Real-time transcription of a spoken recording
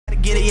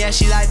get it, yeah,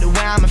 she like the way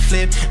I'ma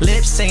flip.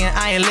 Lip singing,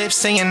 I ain't lip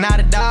singing, not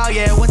at all,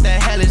 yeah, what the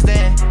hell is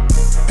that?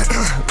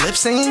 Lip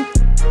singing?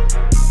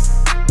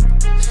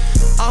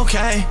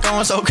 Okay,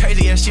 going so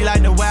crazy, yeah, she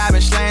like the way I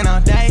been slaying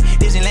all day.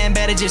 Disneyland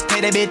better just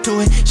take that bit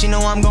to it. She know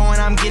I'm going,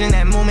 I'm getting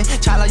that movement.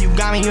 Tyler, you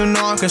got me, you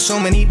know I'm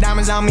consuming. These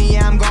diamonds on me,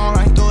 yeah, I'm going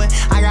right through it.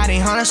 I got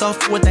 800, so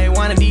what they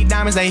wanted. These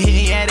diamonds, they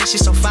hit, yeah, this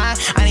shit so fine.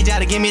 I need y'all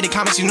to give me the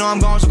comments, you know I'm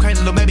going so crazy,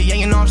 little baby, yeah,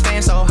 you know I'm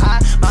staying so high.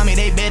 Mommy,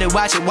 they better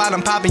watch it while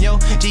I'm popping, yo.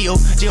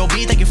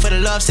 G-O-B, thank you for the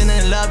love, sending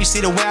the love. You see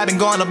the way I've been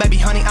going, little baby,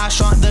 honey, I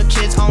shrunk the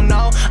kids, oh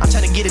no. I'm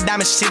trying to get the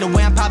diamonds, you see the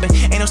way I'm popping.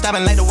 Ain't no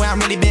stopping like the way I'm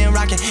really been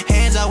rocking.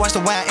 Hands up, watch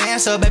the way I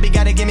answer, baby,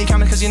 gotta give me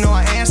comments, cause you know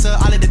I answer.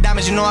 All of the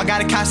diamonds, you know I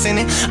got a cost in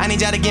it. I need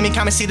y'all to give me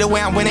comments, see the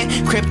way I'm winning.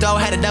 Crypto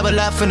had a double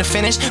up from the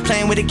finish.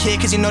 Playing with a kid,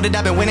 cause you know that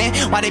I've been winning.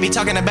 Why they be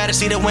talking about it,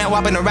 see the way I'm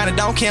whopping around it.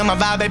 Don't kill my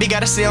vibe, baby,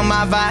 gotta seal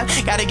my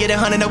vibe. Gotta get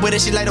 100 up with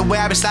it, she like the way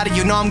I been sliding.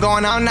 You know I'm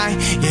going all night,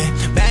 yeah.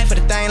 Bad for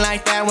the thing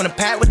like that, wanna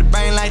pat with the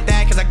brain like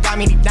that, cause I got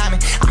me the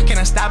diamond. I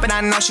cannot stop it,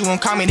 I know she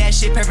won't call me that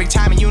shit perfect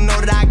timing. You know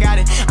that I got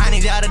it. I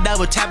need y'all to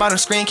double tap on the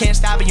screen, can't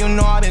stop it. You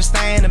know I've been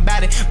staying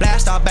about it.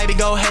 Blast off, baby,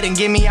 go ahead and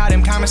give me all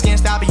them comments, can't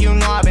stop it. You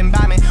know I've been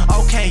bombing.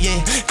 Okay, yeah,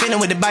 feeling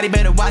with the body,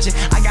 better watch it.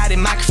 I got it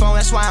microphone,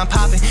 that's why I'm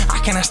popping. I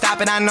cannot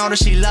stop it, I know that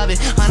she love it.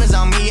 Hundreds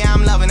on me, yeah,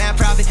 I'm loving that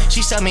profit.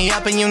 She set me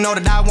up and you know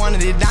that I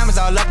wanted it. Diamonds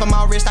all up on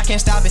my wrist, I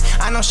can't stop it.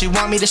 I know she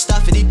want me to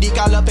stuff it. It dick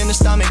all up in the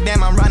stomach,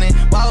 damn, I'm running.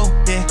 Whoa,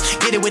 yeah,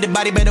 get it with the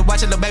body, better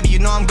watch it, little baby, you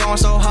know I'm going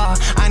so hard.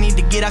 I need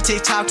to get off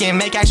TikTok and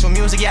make actual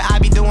music, yeah, I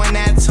be doing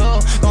that too.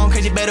 Going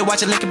crazy, better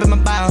watch it, look up in my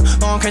bio.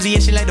 Going crazy, yeah,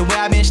 she like the way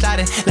I been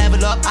sliding.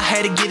 Level up, I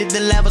had to get it,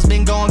 the levels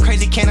been going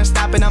crazy, can't I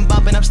stop it, I'm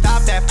bumping up,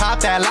 stop that, pop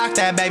that, lock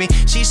that, baby.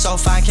 She's so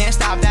fine, can't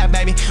stop that,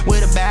 baby.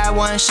 With a bad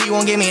one, she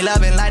won't give me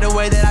loving like the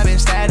way that I've been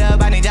stacked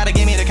up. I need y'all to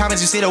give me the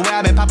comments, you see the way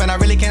I've been popping, I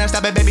really can't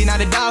stop it, baby,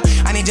 not at all.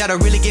 I need y'all to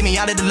really give me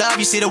all of the love,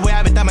 you see the way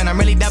I've been thumbing, I'm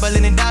really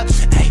doubling it up.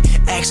 Hey,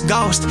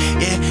 ex-ghost,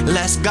 yeah,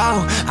 let's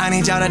go. I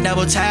need y'all to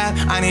double tap,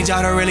 I need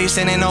y'all to really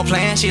send in no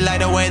plan. She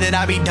like the way that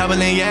I be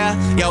doubling, yeah.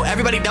 Yo,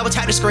 everybody double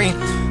tap the screen.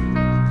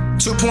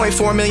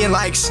 2.4 million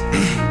likes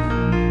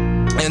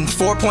and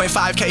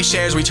 4.5K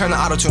shares, we turn the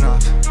auto-tune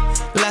off.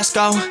 Let's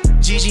go,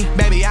 Gigi,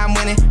 baby, I'm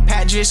winning.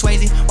 Patrick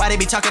Swayze, why they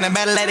be talking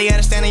about it, lady,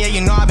 understanding? Yeah,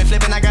 you know I've been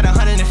flipping, I got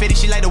 150,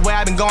 she like the way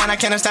I've been going, I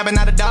can't stop it,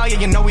 not a dog, yeah,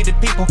 you know we the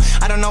people.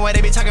 I don't know why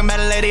they be talking about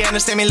it, lady,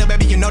 understand me, little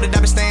baby, you know that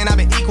I've been staying, I've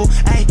been equal.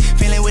 Ayy,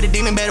 feeling with a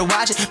demon, better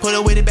watch it, pull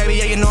up with it, baby,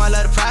 yeah, you know I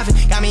love the profit.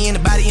 Got me in the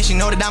body and she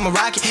know that I'm a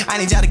rocket. I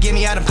need y'all to give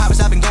me all the poppers,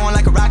 I've been going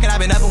like a rocket,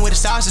 I've been upping with the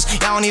sauces.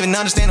 Y'all don't even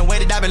understand the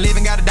way that I've been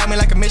living, gotta dive me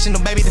like a mission, no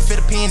baby, the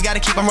Philippines, gotta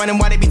keep on running,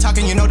 why they be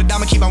talking, you know that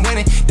I'ma keep on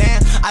winning.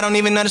 Damn, I don't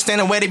even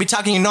understand the way they be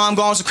talking, you know I'm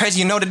going so crazy,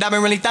 you know that I've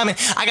been really thumbing.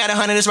 I got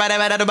 100 that's right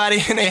about the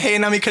body and they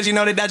hating on me cause you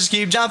know that I just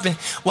keep jumping.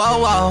 Whoa,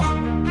 whoa.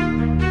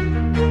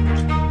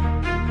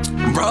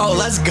 Bro,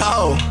 let's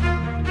go.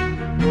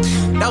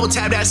 Double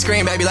tap that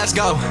screen, baby, let's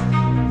go.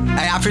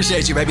 Hey, I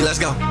appreciate you, baby, let's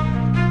go.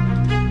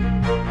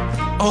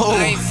 Oh,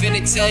 I ain't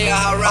finna tell you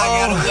how I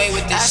got away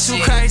with this that's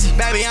shit. Too crazy,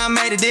 baby, I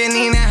made it, didn't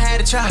even have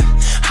to try.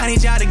 I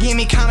need y'all to give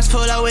me comments,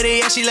 pull up with it,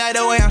 yeah, she like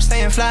the way I'm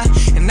staying fly.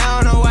 And I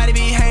don't know why they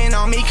be hating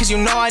on me, cause you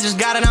know I just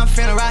got it, I'm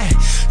feeling right.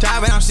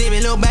 Driving, I'm sipping,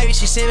 little baby,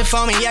 she sipping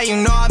for me, yeah, you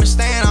know I been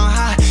staying on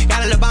high.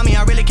 Got it up on me,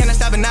 I really can't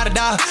stop it, not a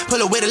dog.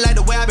 Pull up with it like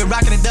the way I been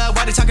rocking the dub.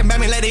 Why they talking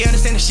about me, like they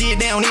understand the shit,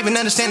 they don't even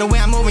understand the way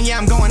I'm moving,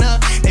 yeah, I'm going up.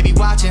 They be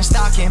watching,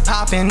 stalking,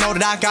 popping, know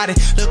that I got it.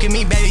 Look at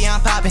me, baby,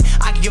 I'm popping.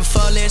 I can give a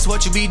fuck less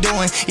what you be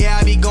doing, yeah,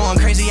 I be going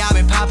crazy, I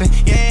been popping.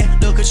 Yeah,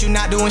 look at you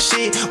not doing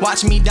shit.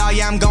 Watch me, dawg,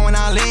 yeah, I'm going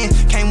all in.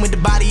 Came with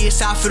the body,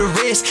 it's out for the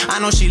wrist. I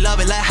know she love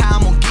it, like how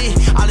I'm gon' get.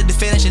 All of the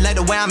feelings, she like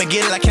the way I'ma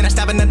get it. Like, can I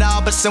stop it at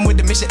all? But some with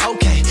the mission,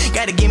 okay.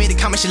 Gotta give me the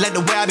comments, she like the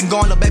way I've been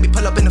going. Little baby,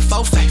 pull up in the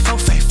faux-fake,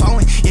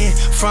 phone. Yeah,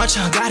 front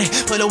chunk, got it.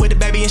 Pull up with the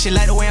baby and she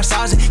like the way I'm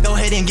saucing. Go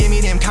ahead and give me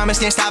them comments,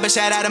 can't stop it.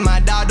 Shout out to my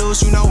dog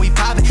dudes, you know we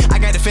poppin'. I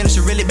got the finish,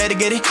 you really better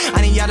get it.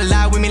 I need y'all to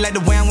lie with me like the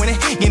way I'm winning.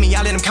 Give me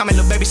all of them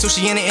comments, little baby,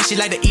 sushi in it. And she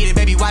like to eat it,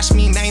 baby, watch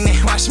me name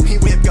it. Watch me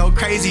whip, go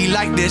crazy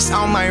like this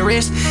on my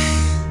wrist.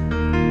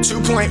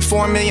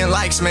 2.4 million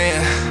likes,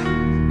 man.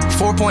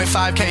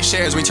 4.5K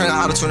shares, we turn the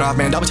auto-tune off,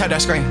 man. Double tap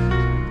that screen.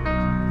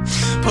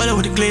 Pull up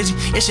with the glizzy,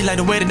 yeah, she like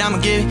the way that I'ma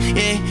give it.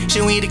 Yeah,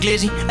 she want the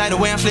glizzy, like the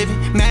way I'm flipping.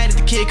 Mad at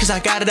the kid, cause I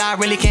got it, I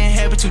really can't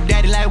help it. Too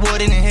daddy like wood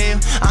in the hell.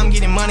 I'm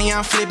getting money,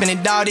 I'm flipping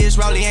it. Dog, this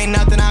rollie ain't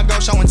nothing, I go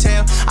show and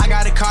tell. I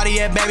got a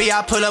Cartier, baby,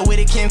 I pull up with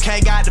it. Kim K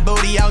got the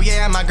booty, oh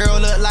yeah, my girl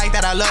look like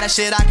that. I love that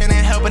shit, I can't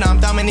help it, I'm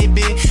thumbing it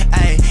big.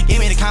 Ayy,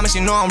 give me the comments, you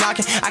know I'm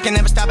rocking. I can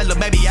never stop it,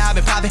 little baby, I've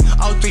been popping.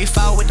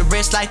 034 with the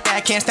wrist like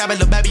that, can't stop it,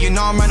 little baby, you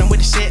know I'm running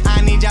with the shit. I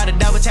need y'all to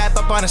double tap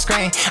up on the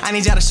screen. I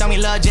need y'all to show me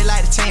love just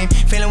like the team.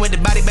 Feeling with the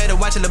body, better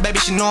watch it, little baby,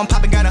 she know I'm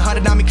popping. Got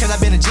 100 on me cause I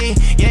been a G.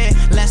 Yeah,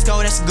 let's go,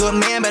 that's a good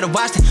man, better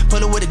watch it. Pull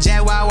it with a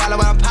Jaguar while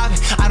I'm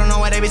popping. I don't know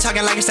why they be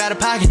talking like it's out of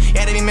pocket.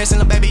 Yeah, they be missing,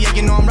 little baby, yeah,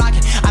 you know I'm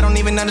rocking. I don't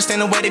even understand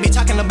the way they be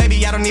talking, little baby,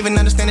 baby, I don't even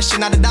understand this shit,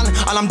 not a dollar.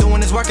 All I'm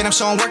doing is working, I'm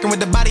showing working with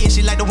the body, and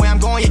she like the way I'm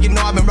going. Yeah, you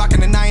know I've been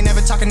rocking and I ain't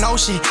never talking no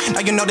shit. Now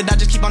you know that I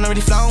just keep on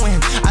already flowing.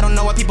 I don't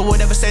know why people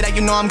would ever say that,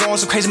 you know I'm going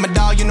so crazy, my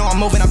dog. You know I'm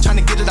moving, I'm trying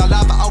to get it all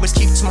out, but I always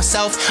keep it to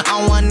myself. I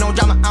don't want no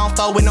drama, I don't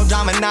fuck with no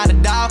drama, not a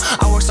dog.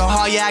 I work so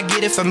hard, yeah, I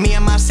get it for me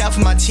and myself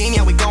and my team.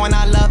 Yeah, we going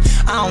out love.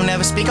 I don't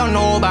never speak on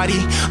nobody.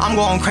 I'm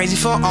going crazy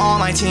for all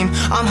my team.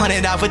 I'm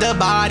hunted out with the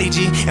body,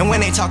 G. And when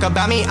they talk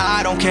about me,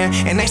 I don't care.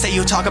 And they say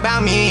you talk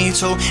about me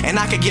too. And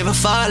I could give a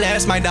fuck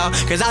less, my dog,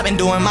 cause I've been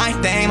doing my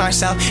thing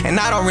myself. And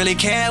I don't really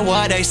care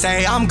what they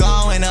say. I'm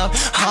going up,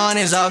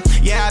 hundreds up.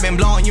 Yeah, I've been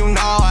blowing, you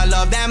know I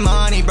love that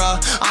money, bro.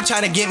 I'm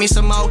trying to get me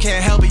some more,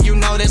 can't help it. You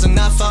know there's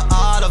enough for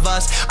all of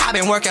us. I've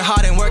been working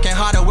hard and working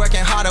harder,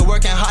 working harder,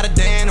 working harder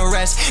than the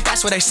rest.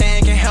 That's what they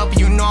saying can help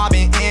you. You know I've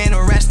been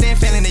interested,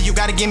 feeling that you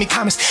gotta give me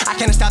comments. I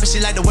can't stop it,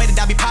 shit like the way that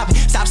I be popping.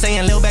 Stop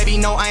saying little baby,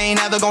 no, I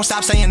ain't ever gonna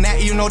stop saying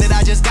that. You know that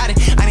I just got it.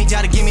 I need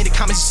y'all to give me the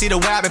comments. You see the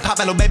way I've been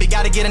popping, little baby,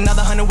 gotta get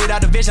another 100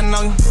 without a vision,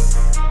 no.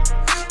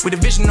 With a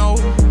vision, no.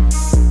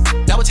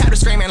 Double tap the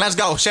screen, man, let's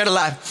go. Share the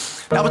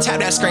live. Double tap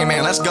that screen,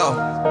 man, let's go.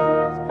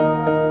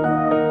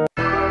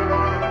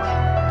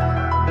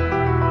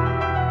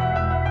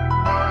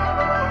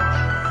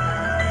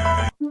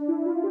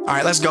 All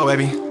right, let's go,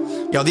 baby.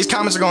 Yo, these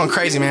comments are going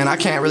crazy, man. I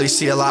can't really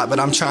see a lot, but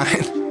I'm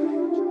trying.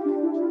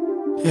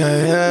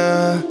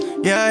 Yeah.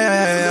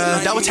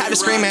 Double tap the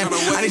screen, man.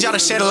 I need y'all to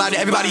share the live to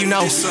everybody you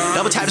know.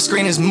 Double tap the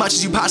screen as much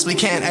as you possibly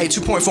can. Hey,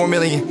 2.4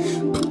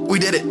 million. We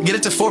did it. Get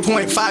it to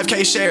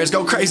 4.5K shares.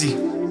 Go crazy.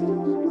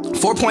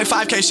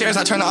 4.5K shares.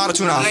 I turn the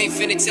auto-tune off. I ain't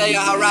finna tell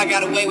y'all how Rock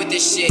got away with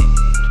this shit.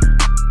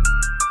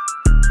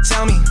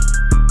 Tell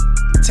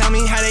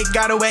me how they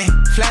got away.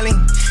 Flatly.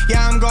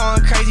 Yeah, I'm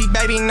going crazy,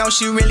 baby. No,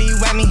 she really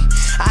wet me.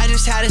 I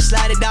just had to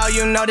slide it out.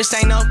 You know this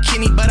ain't no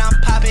kidney, but I'm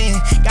popping.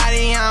 Got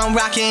it, yeah, I'm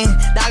rocking.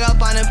 Dog up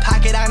on the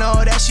pocket, I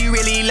know that she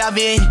really love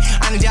it.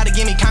 I need y'all to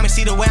give me comments,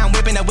 see the way I'm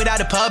whipping up without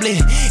the public.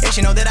 If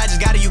you know that I just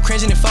got it, you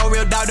cringing. And for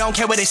real, dog, don't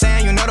care what they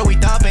saying. You know that we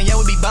thumping, yeah,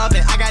 we be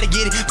bumping. I gotta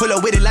get it, pull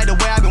up with it like the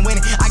way I've been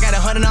winning. I got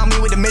 100 on me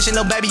with the mission,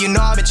 little baby. You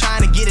know I've been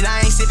trying to get it.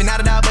 I ain't sipping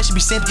out of dog, but she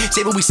be sipping.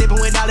 Sipping, we sipping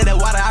with all of that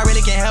water. I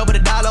really can't help but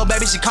a dollar,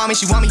 baby. She call me,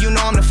 she want me, you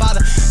know I'm the father.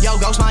 Yo,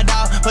 ghost my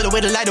dog, pull it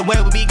with it like the way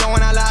we be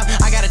going out loud.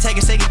 I gotta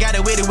take a second, got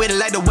it with it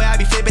like the way I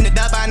be flipping it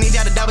up. I need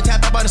y'all to double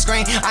tap up on the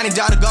screen. I need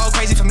y'all to go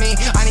crazy for me.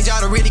 I need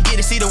y'all to really get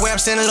it, see the way I'm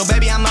sending, little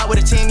baby. I'm up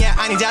with a team, yeah.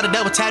 I need y'all to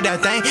double tap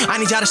that thing. I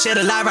need y'all to share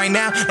the live right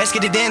now. Let's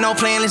get it in, no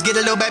plan. Let's get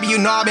it, little baby. You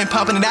know I've been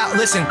pumping it out.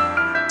 Listen,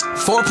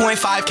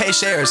 4.5K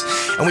shares,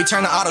 and we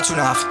turn the auto-tune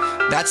off.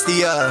 That's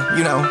the,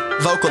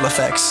 vocal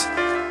effects.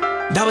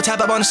 Double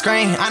tap up on the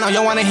screen. I know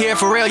y'all wanna hear it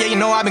for real. Yeah, you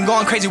know I've been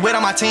going crazy with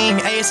on my team.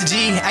 A, S,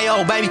 G,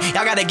 A-O, baby.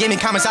 Y'all gotta give me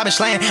comments, I've been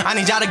slaying. I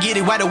need y'all to get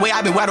it right away.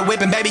 I've been wide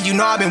whipping, baby. You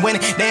know I've been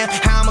winning. Damn,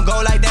 how I'ma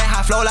go like that? How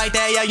I flow like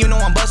that? Yeah, you know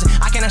I'm busting.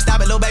 I cannot stop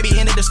it, little baby.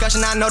 In the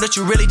discussion, I know that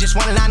you really just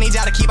want it. I need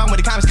y'all to keep on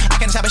with the comments.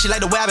 I can't stop it, shit like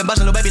the way I've been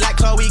busting, little baby, like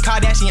Khloe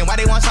Kardashian. Why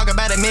they wanna talk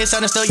about it?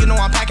 Misunderstood, you know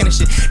I'm packing this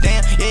shit.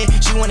 Damn, yeah,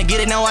 she wanna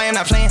get it. No, I am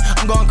not playing.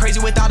 I'm going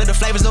crazy with all of the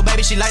flavors, little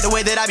baby. She like the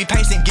way that I be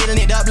pasting,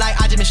 getting it up like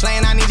I just been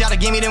slaying. I need y'all to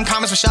give me them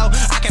comments for sure.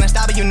 I cannot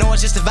stop it, you know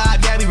it's just a vibe.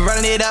 Yeah, we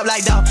running it up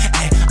like dough.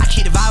 Ay, I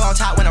keep the vibe on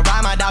top when I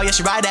ride my dog. Yeah,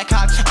 she ride that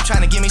cock. I'm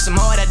trying to give me some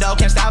more of that dough.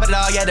 Can't stop it at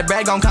all. Yeah, the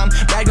bread gon' come.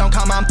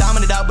 I'm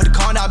thumbing it up with the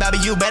corn dog,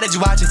 baby. You better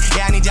you watch it.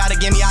 Yeah, I need y'all to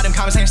give me all them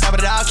comments. Can't stop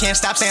it at all. Can't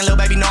stop saying little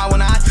baby. No, I will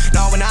not.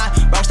 No, I will not.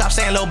 Bro, stop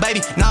saying little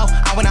baby. No,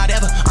 I will not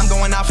ever. I'm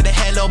going out for the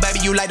head, little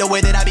baby. You like the way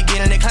that I be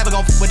getting it. Clever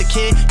gon' f with the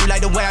kid. You like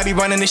the way I be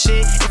running this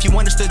shit. If you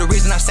understood the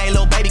reason I say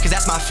little baby, cause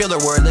that's my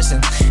filler word. Listen,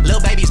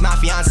 little baby's my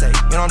fiance.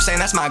 You know what I'm saying?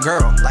 That's my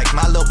girl. Like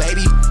my little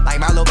baby. Like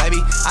my little baby.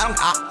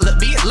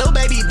 Little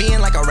baby being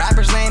like a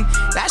rapper's name,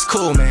 that's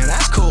cool, man.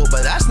 That's cool,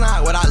 but that's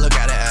not what I look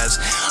at it as.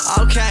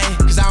 Okay,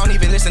 cause I don't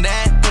even listen to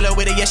that. Pull up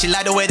with it, yeah, she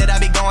like the way that I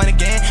be going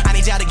again. I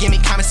need y'all to give me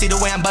comments, see the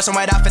way I'm busting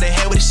right off of the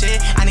head with the shit.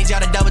 I need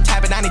y'all to double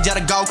tap it, I need y'all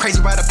to go crazy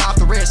right up off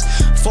the wrist.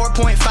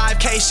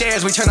 4.5K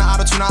shares, we turn the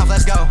auto-tune off,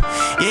 let's go.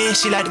 Yeah,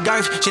 she like the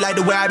girth, she like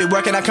the way I be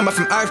working, I come up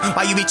from earth.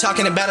 While you be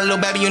talking about it, little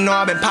baby, you know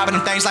I've been popping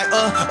them things like,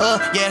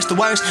 yeah, it's the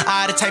worst.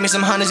 I had to take me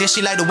some hundreds, yeah,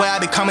 she like the way I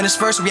be coming. This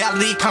first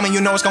reality coming, you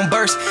know it's gonna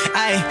burst.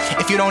 Ayy,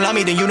 if you don't love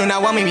me, then you do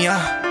not want me,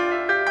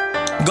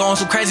 Going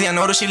so crazy, I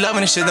know that she loving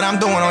the shit that I'm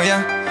doing,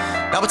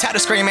 Double tap the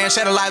screen, man,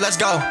 share the live, let's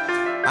go.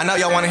 I know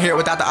y'all wanna hear it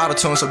without the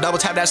auto-tune, so double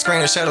tap that screen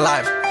and share the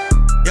live.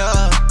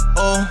 Yeah,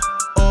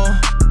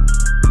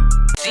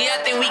 See, I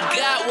think we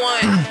got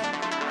one.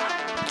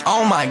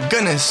 Oh my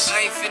goodness.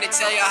 I ain't finna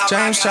tell y'all how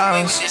James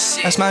Charles,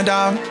 that's my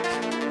dog.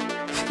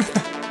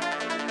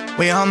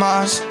 We on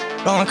Mars,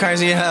 going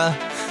crazy, Hey,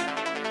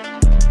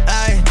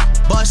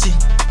 bossy.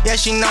 yeah,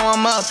 she know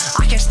I'm up.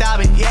 I can't stop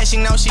it, yeah, she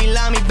know she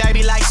love me,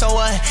 baby, like so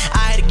what?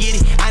 I had to get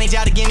it, I need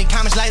y'all to give me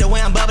comments like the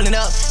way I'm bubbling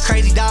up.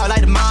 Crazy dog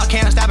like the mall,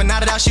 can't stop it,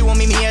 not at all, she won't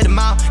meet me at the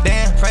mall.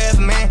 Damn, pray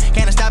for man,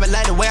 can't stop it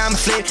like the way I'm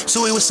flip.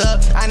 Suey, what's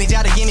up? I need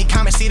y'all to give me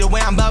comments, see the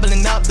way I'm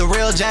bubbling up. The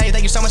real J,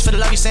 thank you so much for the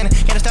love you sending.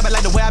 Can't stop it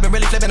like the way I've been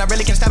really flipping, I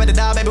really can't stop it, the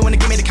dog, baby, when they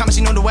give me the comments,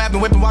 you know the way I've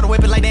been whipping, water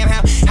whipping like damn,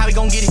 how he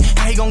gon' get it,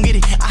 how he gon' get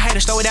it? I had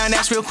to slow it down,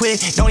 that's real quick,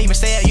 don't even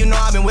say it, you know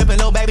I've been whipping,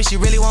 little baby, she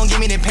really won't give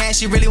me them pants,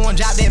 she really won't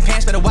drop them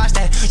pants, better watch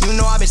that, you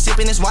know I've been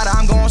sipping this water,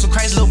 I'm going so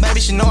crazy, little baby,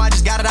 she know I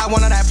just got it, I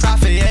want all that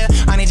profit, yeah,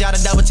 I need y'all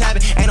to double tap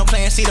it, ain't no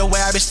playing, see the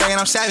way I been staying,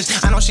 I'm savage,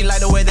 I know she like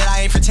the way that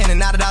I ain't pretending,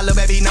 not at all, little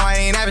baby, you know I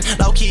ain't average,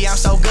 low key, I'm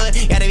so good,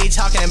 yeah, they be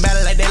talking about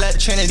it like they love the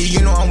Trinity,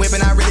 you know I'm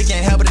whipping, I really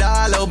can't help it at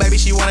all, little baby,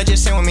 she wanna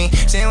just sing with me,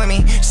 sing with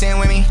me, sing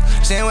with me,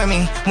 sing with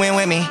me, win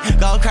with me,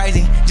 go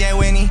crazy, J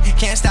Whitney,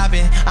 can't stop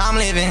it, I'm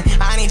living,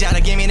 I need y'all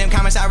to give me them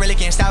comments, I really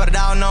can't stop it at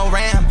all, no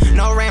ram,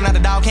 not a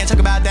dog, can't talk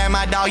about that,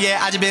 my dog, yeah,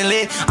 I just been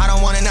lit, I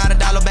don't want another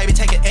dollar, baby,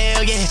 take an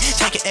L, yeah,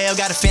 take an L,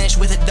 gotta finish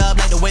with a dub,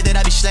 like the way that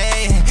I be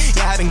slaying,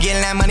 yeah, I been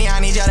getting that money,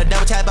 I need y'all to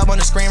double tap up on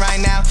the screen right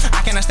now,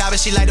 I cannot stop it,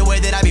 she like the way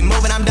that I be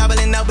moving, I'm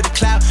doubling up with the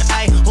clout,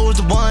 ayy, who's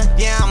the one,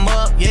 yeah, I'm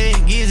up, yeah,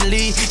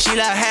 easily, she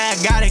like, hey,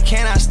 I got it,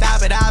 can I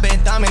stop it, I been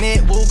thumbing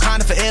it, woo,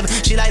 kinda forever,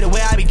 she like the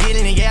way I be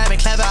getting it, yeah, I been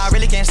clever, I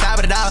really can't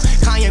stop it at all,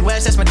 Kanye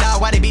West, that's my dog,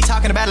 why they be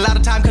talking about it a lot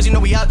of time, cause you know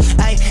we up,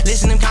 ayy,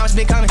 listen, them comments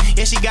been coming,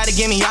 yeah, she gotta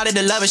give me all of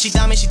the love, she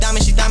thumbing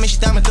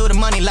through the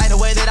money, like the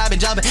way that I been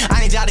jumping,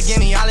 I need y'all to give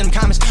me all of them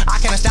comments, I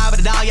cannot stop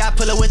it at all, y'all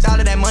pull up with all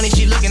of that money,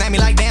 she looking at me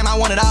like, damn, I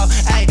want it all,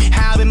 ayy,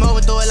 how I been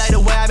moving through it, like the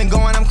way I been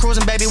going, I'm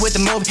cruising, baby, with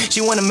the movie,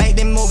 she wanna make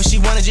them movies, she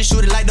wanna just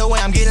shoot it like the way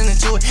I'm getting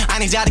into it, I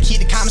need y'all to keep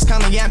the comments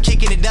coming, yeah, I'm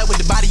kicking it up with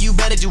the body, you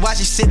better just watch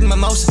it, sitting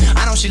mimosa,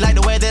 I know she like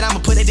the way that I'ma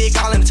put that dick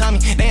all in the tummy,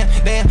 damn,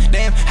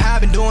 how I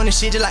been doing this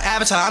shit just like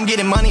Avatar, I'm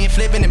getting money and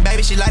flipping, and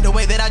baby, she like the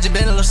way that I just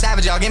been a little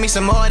savage, y'all give me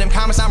some more of them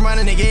comments, I'm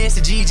running it, yeah, it's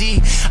the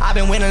GG, I've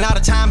been winning all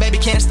the time, baby,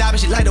 can't stop it,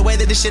 she like the way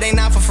that this shit ain't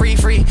out for free,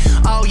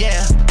 oh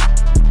yeah.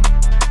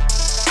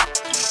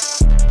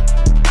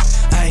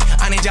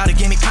 I need y'all to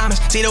give me comments,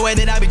 see the way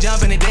that I be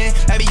jumping it in,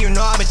 baby, you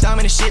know I been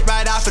thumbing the shit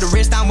right off of the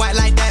wrist, I'm white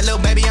like that, little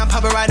baby, I'm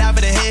popping right off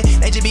of the head,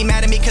 they just be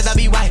mad at me cause I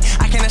be white,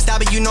 I cannot stop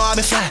it, you know I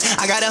been fly,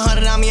 I got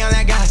 100 on me on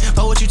that guy,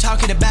 but what you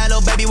talking about,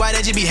 little baby, why they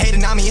just be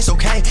hating on me, it's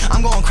okay,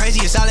 I'm going crazy,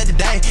 it's all at the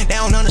day, they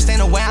don't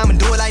understand the way I'ma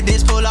do it like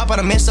this, pull up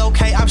on them, it's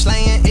okay, I'm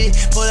slaying it,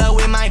 pull up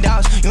with my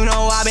dogs, you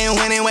know I been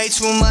winning way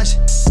too much.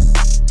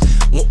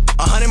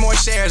 100 more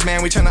shares,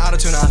 man, we turn the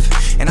auto-tune off.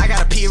 And I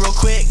gotta pee real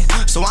quick,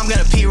 so I'm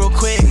gonna pee real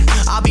quick.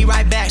 I'll be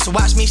right back, so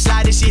watch me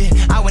slide this shit.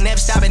 I will never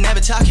stop and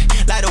never talking,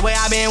 like the way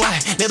I been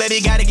wild. Little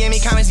baby gotta give me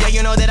comments, yeah,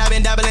 you know that I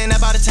been doubling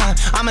up all the time.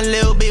 I'm a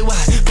little bit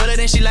wild, put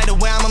it in, she like the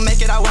way I'ma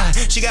make it all wild.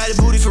 She got a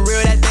booty for real,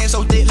 that thing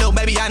so thick, little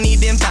baby, I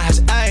need them thighs.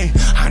 Ayy,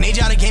 I need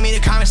y'all to give me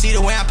the comments, see the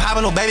way I'm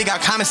popping, little baby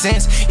got common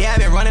sense. Yeah, I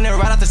been running it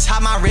right off the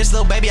top of my wrist,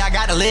 little baby, I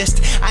got the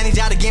list. I need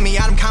y'all to give me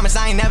all them comments,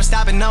 I ain't never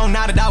stopping, no,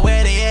 not at all,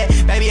 where they at?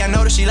 Baby, I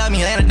know that she love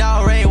me, Lana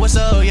Dog Ray, what's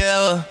up,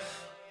 yeah?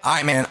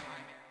 Alright, man.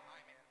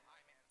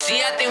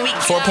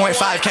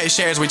 4.5K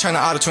shares, we turn the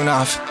auto-tune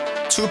off.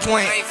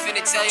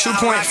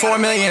 2.4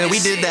 million, we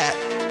did that.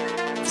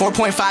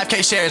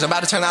 4.5K shares,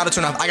 about to turn the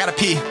auto-tune off. I gotta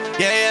pee.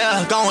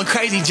 Yeah, going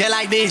crazy, jet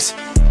like this.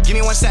 Give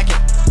me 1 second.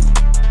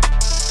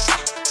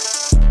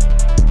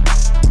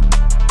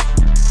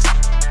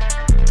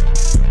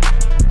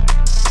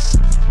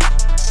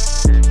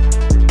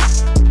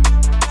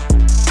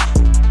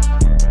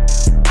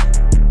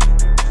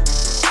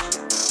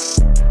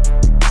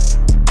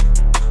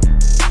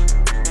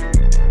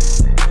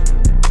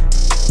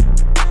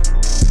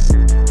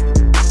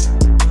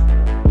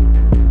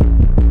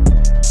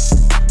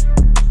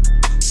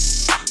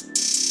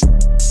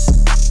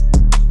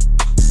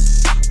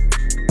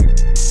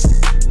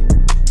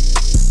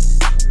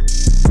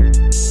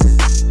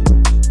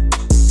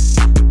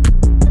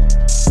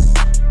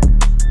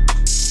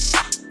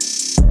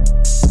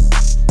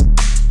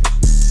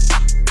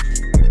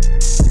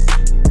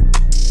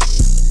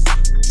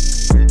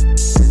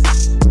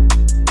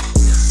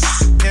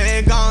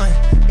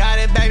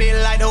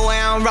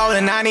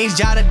 I need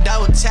y'all to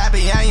double tap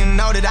it, yeah, you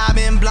know that I've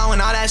been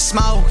blowing all that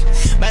smoke.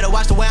 Better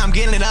watch the way I'm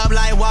getting it up,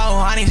 like whoa.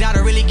 I need y'all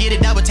to really get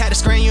it, double tap the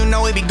screen, you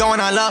know it be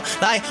going all up.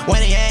 Like where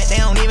they at, they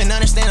don't even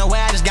understand the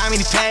way I just got me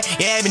the pad.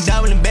 Yeah, I been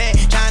doubling back,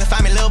 trying to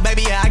find me, little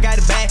baby, yeah, I got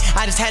it back.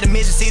 I just had to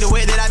miss to see the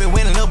way that I been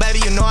winning, little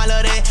baby, you know I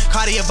love that.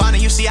 Cardi up on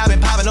it, you see I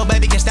been popping, little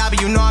baby can't stop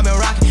it, you know I been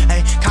rocking.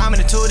 Hey,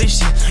 commenting to this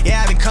shit,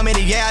 yeah, I been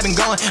committed, yeah, I been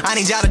going. I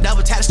need y'all to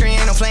double tap the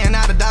screen, ain't no playing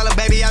out a dollar,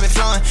 baby, I been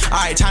flowing.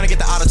 Alright, time to get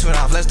the auto-tune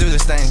off, let's do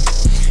this thing.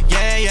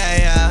 Yeah, ayy,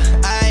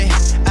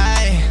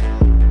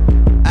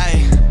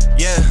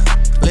 yeah,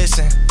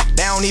 listen,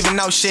 they don't even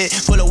know shit,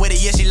 pull up with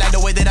it, yeah, she like the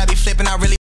way that I be flipping, I really